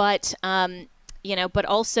president, but but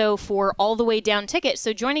also for all the way down ticket.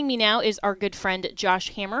 So joining me now is our good friend Josh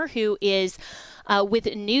Hammer, who is with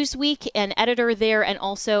Newsweek, an editor there, and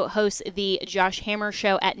also hosts the Josh Hammer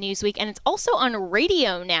Show at Newsweek. And it's also on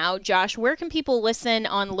radio now. Josh, where can people listen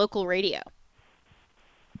on local radio?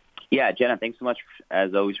 Yeah, Jenna, thanks so much,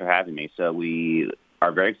 as always, for having me. So we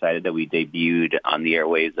are very excited that we debuted on the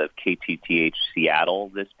airwaves of KTTH Seattle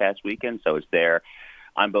this past weekend. So it's there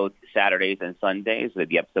on both Saturdays and Sundays.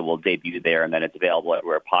 The episode will debut there, and then it's available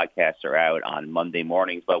where podcasts are out on Monday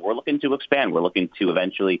mornings. But we're looking to expand. We're looking to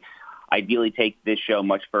eventually, ideally, take this show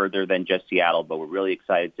much further than just Seattle. But we're really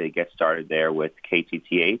excited to get started there with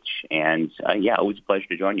KTTH. And, always a pleasure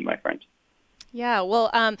to join you, my friend. Yeah,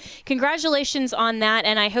 well, congratulations on that,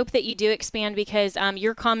 and I hope that you do expand because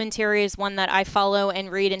your commentary is one that I follow and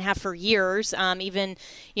read and have for years, even,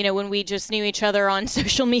 when we just knew each other on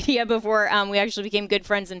social media before we actually became good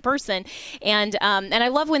friends in person. And I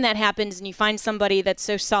love when that happens and you find somebody that's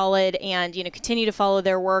so solid and, continue to follow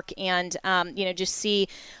their work and, just see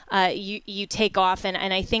you take off. And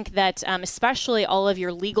I think that especially all of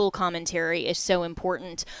your legal commentary is so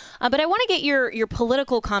important. But I want to get your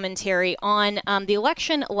political commentary on the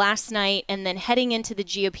election last night and then heading into the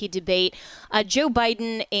GOP debate. Joe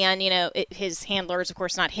Biden and, his handlers, of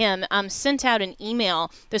course, not him, sent out an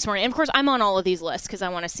email this morning. And of course, I'm on all of these lists because I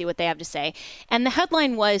want to see what they have to say. And the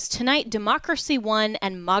headline was, "Tonight, Democracy won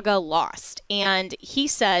and MAGA lost." And he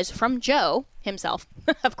says, from Joe himself,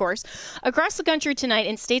 of course, "Across the country tonight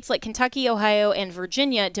in states like Kentucky, Ohio, and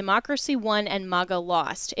Virginia, Democracy won and MAGA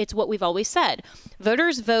lost. It's what we've always said.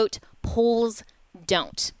 Voters vote, polls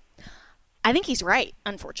don't." I think he's right,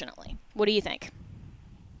 unfortunately. What do you think?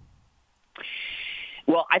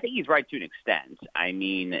 Well, I think he's right to an extent. I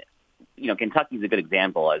mean, Kentucky's a good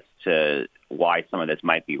example as to why some of this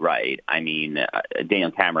might be right. I mean, Daniel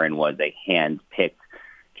Cameron was a hand-picked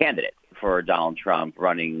candidate for Donald Trump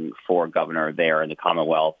running for governor there in the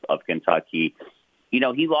Commonwealth of Kentucky. He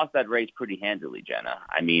lost that race pretty handily, Jenna.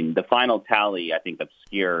 I mean, the final tally, I think,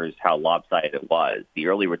 obscures how lopsided it was. The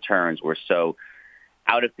early returns were so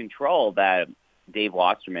out of control that Dave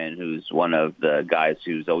Wasserman, who's one of the guys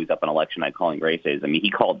who's always up on election night calling races, I mean, he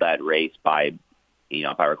called that race by,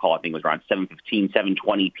 if I recall, I think it was around 7:15,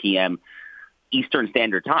 7:20 p.m. Eastern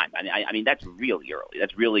Standard Time. I mean, that's really early.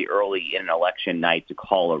 That's really early in an election night to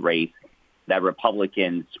call a race that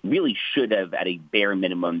Republicans really should have, at a bare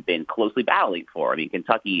minimum, been closely battling for. I mean,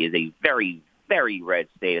 Kentucky is a very, very red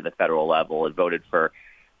state at the federal level. It voted for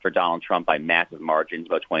Donald Trump by massive margins,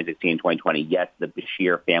 about 2016 and 2020. Yes, the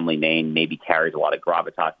Beshear family name maybe carries a lot of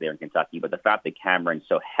gravitas there in Kentucky, but the fact that Cameron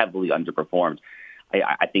so heavily underperformed,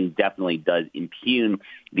 I think definitely does impugn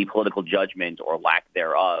the political judgment or lack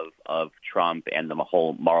thereof of Trump and the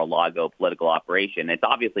whole Mar-a-Lago political operation. It's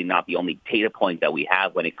obviously not the only data point that we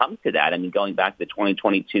have when it comes to that. I mean, going back to the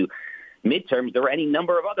 2022 midterms, there were any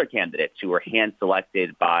number of other candidates who were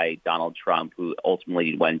hand-selected by Donald Trump who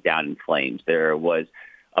ultimately went down in flames. There was,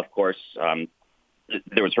 of course,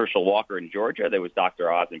 there was Herschel Walker in Georgia. There was Dr.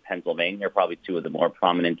 Oz in Pennsylvania, probably two of the more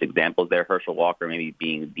prominent examples there. Herschel Walker maybe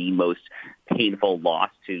being the most painful loss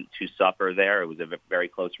to suffer there. It was a very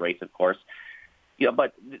close race, of course.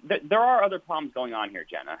 But there are other problems going on here,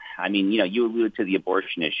 Jenna. I mean, you alluded to the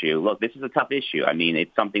abortion issue. Look, this is a tough issue. I mean,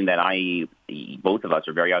 it's something that both of us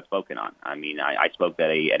are very outspoken on. I mean, I spoke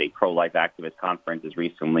at a pro-life activist conference as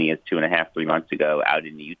recently as 2.5-3 months ago out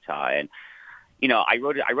in Utah, and I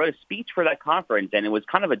wrote a speech for that conference, and it was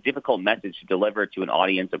kind of a difficult message to deliver to an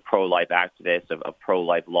audience of pro-life activists, of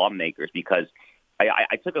pro-life lawmakers, because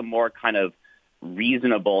I took a more kind of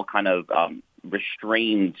reasonable, kind of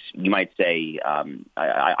restrained, you might say.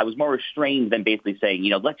 I was more restrained than basically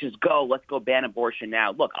saying, let's go ban abortion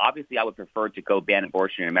now. Look, obviously I would prefer to go ban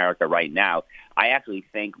abortion in America right now. I actually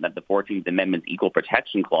think that the 14th Amendment's Equal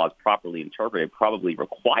Protection Clause, properly interpreted, probably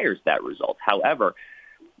requires that result. However,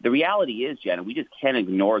 the reality is, Jenna, we just can't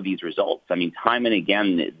ignore these results. I mean, time and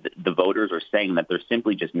again, the voters are saying that they're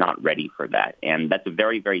simply just not ready for that. And that's a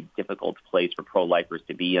very, very difficult place for pro-lifers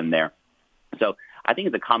to be in there. So I think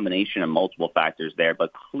it's a combination of multiple factors there.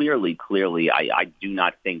 But clearly, I do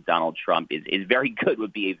not think Donald Trump is very good,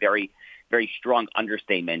 would be a very, very strong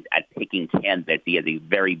understatement at picking candidates. He has a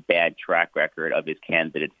very bad track record of his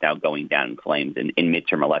candidates now going down in flames in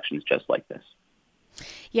midterm elections just like this.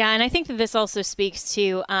 Yeah, and I think that this also speaks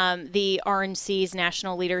to the RNC's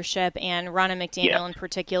national leadership and Ronna McDaniel in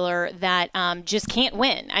particular that just can't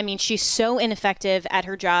win. I mean, she's so ineffective at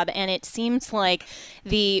her job, and it seems like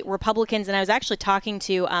the Republicans, and I was actually talking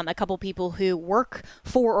to a couple people who work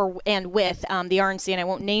for and with the RNC, and I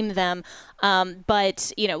won't name them,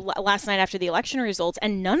 but, last night after the election results,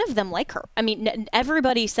 and none of them like her. I mean,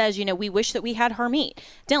 everybody says, we wish that we had Harmeet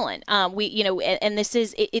Dillon. And this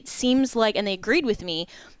is, it seems like, and they agreed with me,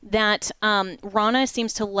 that Ronna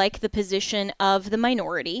seems to like the position of the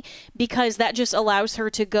minority because that just allows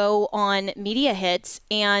her to go on media hits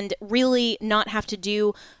and really not have to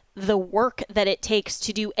do the work that it takes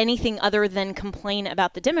to do anything other than complain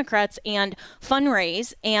about the Democrats and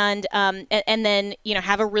fundraise and then,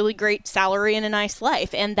 have a really great salary and a nice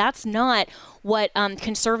life. And that's not what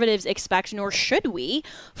conservatives expect, nor should we,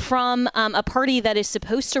 from a party that is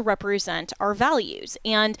supposed to represent our values.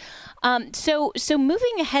 And so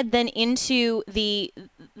moving ahead then into the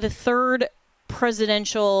third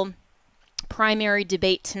presidential primary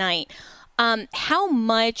debate tonight, how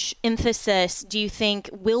much emphasis do you think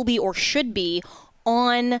will be or should be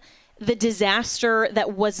on the disaster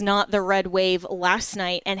that was not the red wave last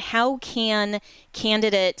night, and how can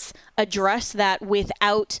candidates address that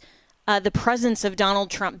without the presence of Donald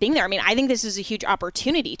Trump being there? I mean, I think this is a huge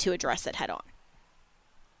opportunity to address it head on.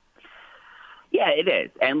 Yeah, it is.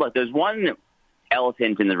 And look, there's one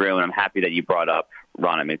elephant in the room, and I'm happy that you brought up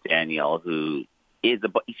Ronna McDaniel, who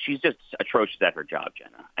she's just atrocious at her job,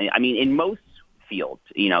 Jenna. I mean, in most fields,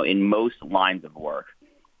 in most lines of work,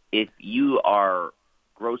 if you are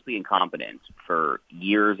grossly incompetent for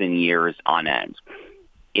years and years on end,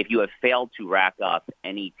 if you have failed to rack up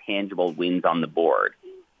any tangible wins on the board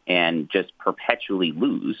and just perpetually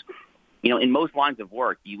lose, in most lines of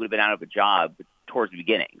work, you would have been out of a job towards the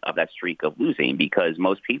beginning of that streak of losing, because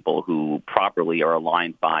most people who properly are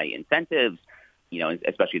aligned by incentives,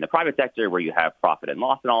 especially in the private sector where you have profit and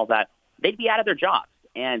loss and all of that, they'd be out of their jobs.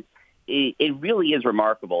 And it really is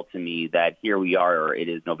remarkable to me that here we are, it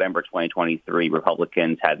is November 2023,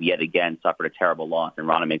 Republicans have yet again suffered a terrible loss, and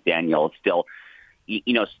Ronna McDaniel is still,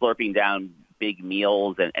 slurping down big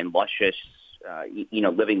meals and luscious,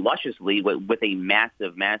 living lusciously with a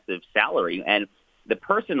massive, massive salary. And the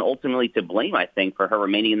person ultimately to blame, I think, for her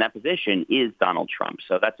remaining in that position is Donald Trump.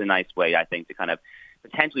 So that's a nice way, I think, to kind of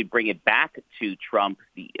potentially bring it back to Trump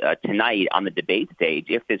tonight on the debate stage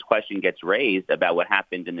if this question gets raised about what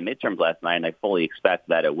happened in the midterms last night, and I fully expect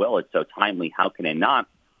that it will. It's so timely. How can it not?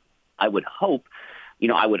 I would hope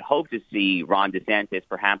to see Ron DeSantis,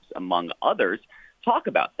 perhaps among others, talk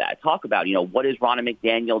about that. Talk about, what is Ronna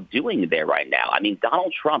McDaniel doing there right now? I mean,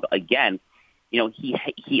 Donald Trump, again,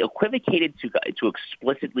 he equivocated to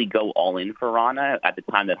explicitly go all in for Ronna at the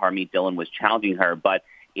time that Harmeet Dillon was challenging her, but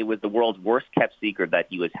it was the world's worst kept secret that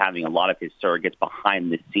he was having a lot of his surrogates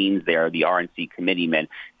behind the scenes there, the RNC committeemen,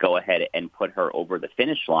 go ahead and put her over the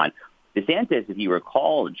finish line. DeSantis, if you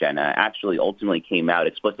recall, Jenna, actually ultimately came out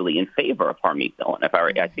explicitly in favor of Mychajliw.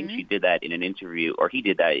 And I think she did that in an interview, or he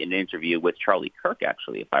did that in an interview with Charlie Kirk,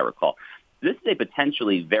 actually, if I recall. This is a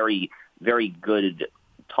potentially very, very good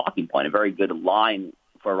talking point, a very good line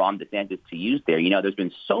for Ron DeSantis to use there. There's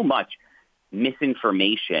been so much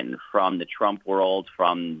misinformation from the Trump world,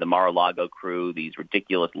 from the Mar-a-Lago crew, these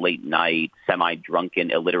ridiculous late-night,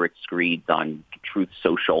 semi-drunken, illiterate screeds on Truth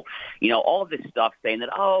Social. All of this stuff saying that,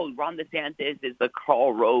 Ron DeSantis is the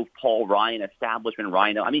Karl Rove, Paul Ryan establishment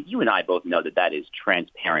rhino. You and I both know that is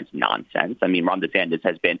transparent nonsense. Ron DeSantis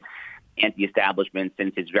has been anti-establishment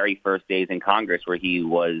since his very first days in Congress, where he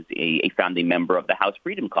was a founding member of the House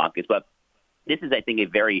Freedom Caucus. But this is, I think, a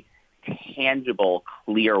very tangible,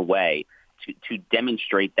 clear way to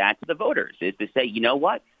demonstrate that to the voters, is to say, you know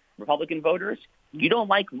what, Republican voters, you don't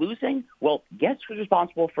like losing? Well, guess who's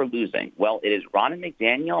responsible for losing? Well, it is Ron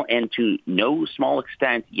McDaniel, and to no small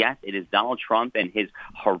extent, yes, it is Donald Trump and his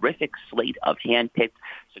horrific slate of hand-picked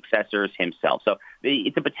successors himself. So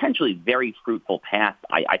it's a potentially very fruitful path,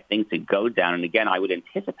 I think, to go down. And again, I would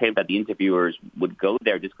anticipate that the interviewers would go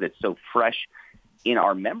there just because it's so fresh in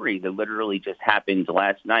our memories. It literally just happened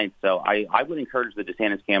last night. So I would encourage the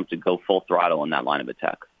DeSantis camp to go full throttle in that line of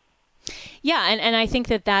attack. Yeah, and I think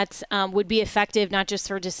that would be effective not just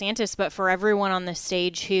for DeSantis, but for everyone on the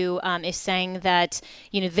stage who is saying that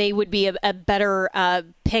they would be a better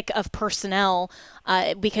pick of personnel,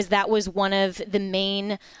 because that was one of the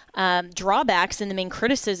main drawbacks and the main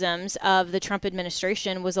criticisms of the Trump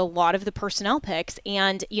administration was a lot of the personnel picks,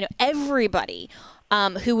 and everybody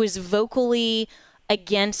who was vocally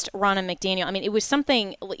against Ron McDaniel. It was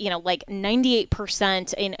something, like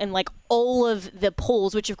 98% in like all of the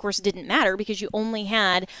polls, which of course didn't matter because you only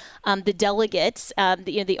had the delegates,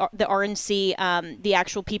 the RNC, the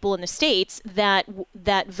actual people in the states that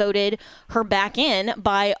voted her back in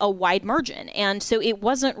by a wide margin. And so it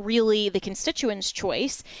wasn't really the constituents'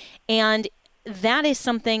 choice. And that is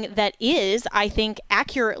something that is, I think,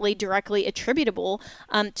 accurately, directly attributable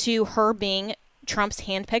to her being Trump's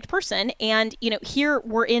handpicked person. And, here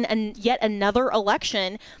we're in yet another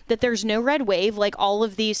election that there's no red wave like all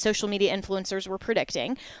of these social media influencers were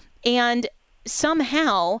predicting. And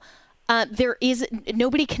somehow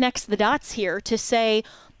nobody connects the dots here to say,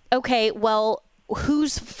 okay, well,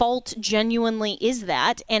 whose fault genuinely is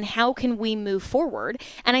that, and how can we move forward?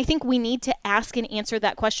 And I think we need to ask and answer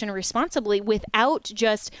that question responsibly without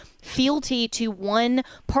just fealty to one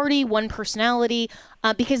party, one personality,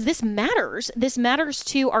 because this matters. This matters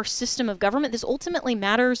to our system of government. This ultimately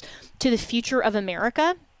matters to the future of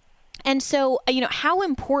America. And so, how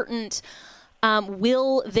important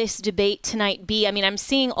will this debate tonight be? I'm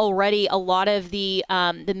seeing already a lot of the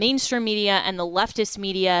mainstream media and the leftist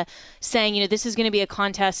media saying, this is going to be a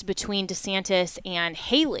contest between DeSantis and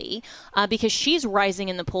Haley because she's rising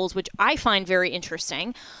in the polls, which I find very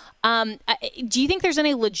interesting. Do you think there's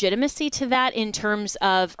any legitimacy to that in terms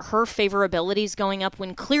of her favorabilities going up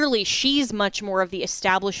when clearly she's much more of the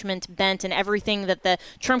establishment bent, and everything that the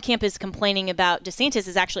Trump camp is complaining about DeSantis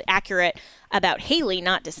is actually accurate about Haley,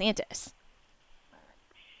 not DeSantis?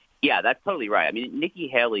 Yeah, that's totally right. Nikki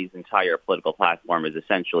Haley's entire political platform is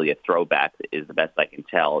essentially a throwback, is the best I can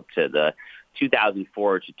tell, to the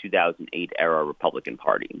 2004 to 2008 era Republican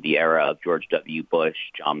Party, the era of George W. Bush,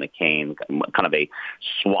 John McCain, kind of a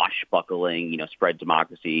swashbuckling, spread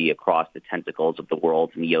democracy across the tentacles of the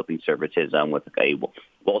world, neo-conservatism with a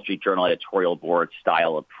Wall Street Journal editorial board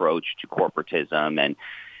style approach to corporatism, and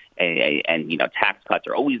tax cuts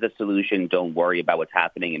are always the solution. Don't worry about what's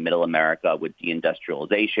happening in middle America with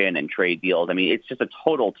deindustrialization and trade deals. It's just a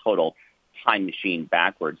total time machine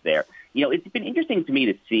backwards there. It's been interesting to me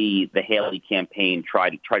to see the Haley campaign try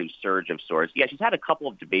to surge of sorts. Yeah, she's had a couple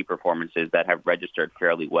of debate performances that have registered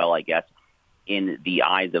fairly well, I guess, in the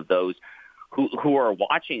eyes of those who are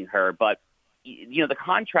watching her. But the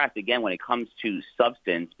contrast, again, when it comes to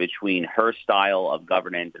substance between her style of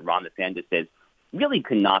governance and Ron DeSantis' really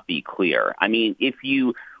could not be clear. If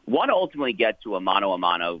you want to ultimately get to a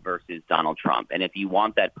mano-a-mano versus Donald Trump, and if you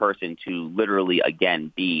want that person to literally,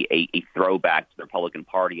 again, be a throwback to the Republican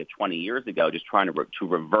Party of 20 years ago, just trying to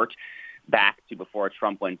revert back to before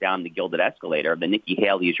Trump went down the gilded escalator, then Nikki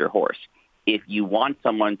Haley is your horse. If you want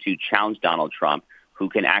someone to challenge Donald Trump who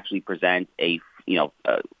can actually present a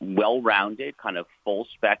well-rounded, kind of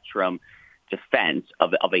full-spectrum defense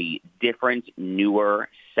of a different, newer,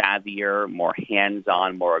 savvier, more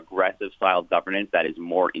hands-on, more aggressive style governance that is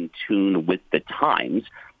more in tune with the times,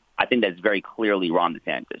 I think that's very clearly Ron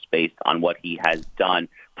DeSantis, based on what he has done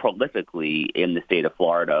prolifically in the state of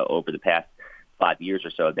Florida over the past 5 years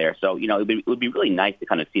or so there. So, it would be really nice to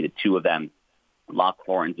kind of see the two of them lock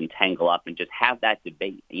horns and tangle up and just have that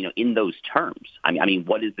debate, in those terms. I mean,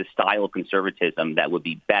 what is the style of conservatism that would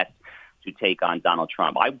be best to take on Donald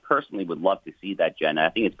Trump? I personally would love to see that, Jenna. I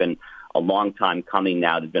think it's been a long time coming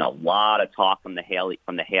now. There's been a lot of talk from the Haley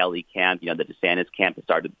camp. The DeSantis camp has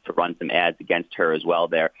started to run some ads against her as well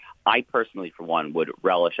there. I personally, for one, would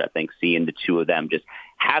relish, I think, seeing the two of them just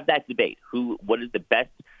have that debate. What is the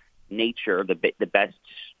best nature, the best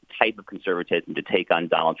type of conservatism to take on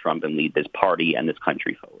Donald Trump and lead this party and this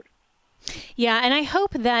country forward? Yeah, and I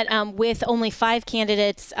hope that with only 5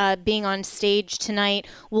 candidates being on stage tonight,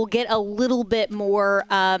 we'll get a little bit more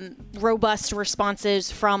robust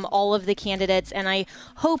responses from all of the candidates. And I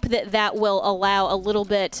hope that will allow a little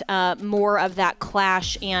bit more of that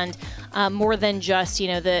clash and more than just,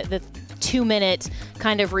 the 2-minute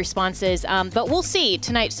kind of responses. But we'll see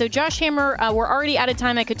tonight. So Josh Hammer, we're already out of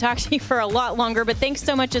time. I could talk to you for a lot longer, but thanks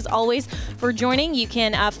so much as always for joining. You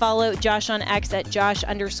can follow Josh on X at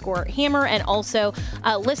Josh_Hammer and also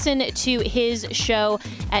listen to his show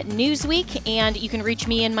at Newsweek. And you can reach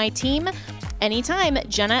me and my team anytime,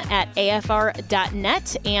 Jenna at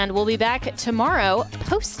AFR.net. And we'll be back tomorrow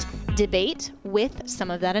post-debate with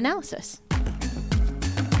some of that analysis.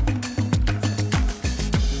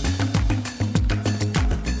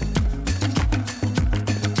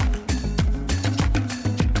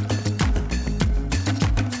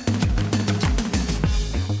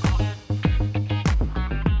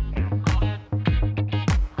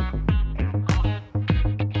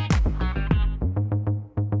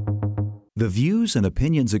 The views and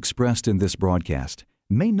opinions expressed in this broadcast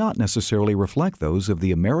may not necessarily reflect those of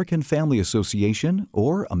the American Family Association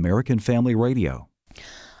or American Family Radio.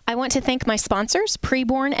 I want to thank my sponsors,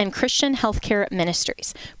 Preborn and Christian Healthcare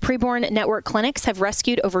Ministries. Preborn Network clinics have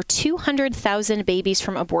rescued over 200,000 babies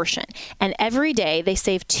from abortion, and every day they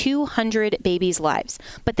save 200 babies' lives.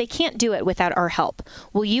 But they can't do it without our help.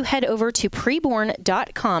 Will you head over to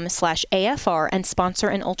preborn.com/AFR and sponsor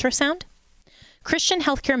an ultrasound? Christian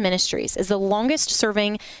Healthcare Ministries is the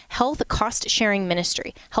longest-serving health cost-sharing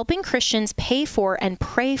ministry, helping Christians pay for and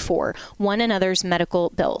pray for one another's medical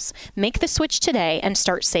bills. Make the switch today and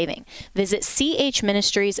start saving. Visit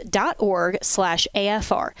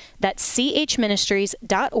chministries.org/AFR. That's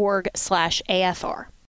chministries.org/AFR.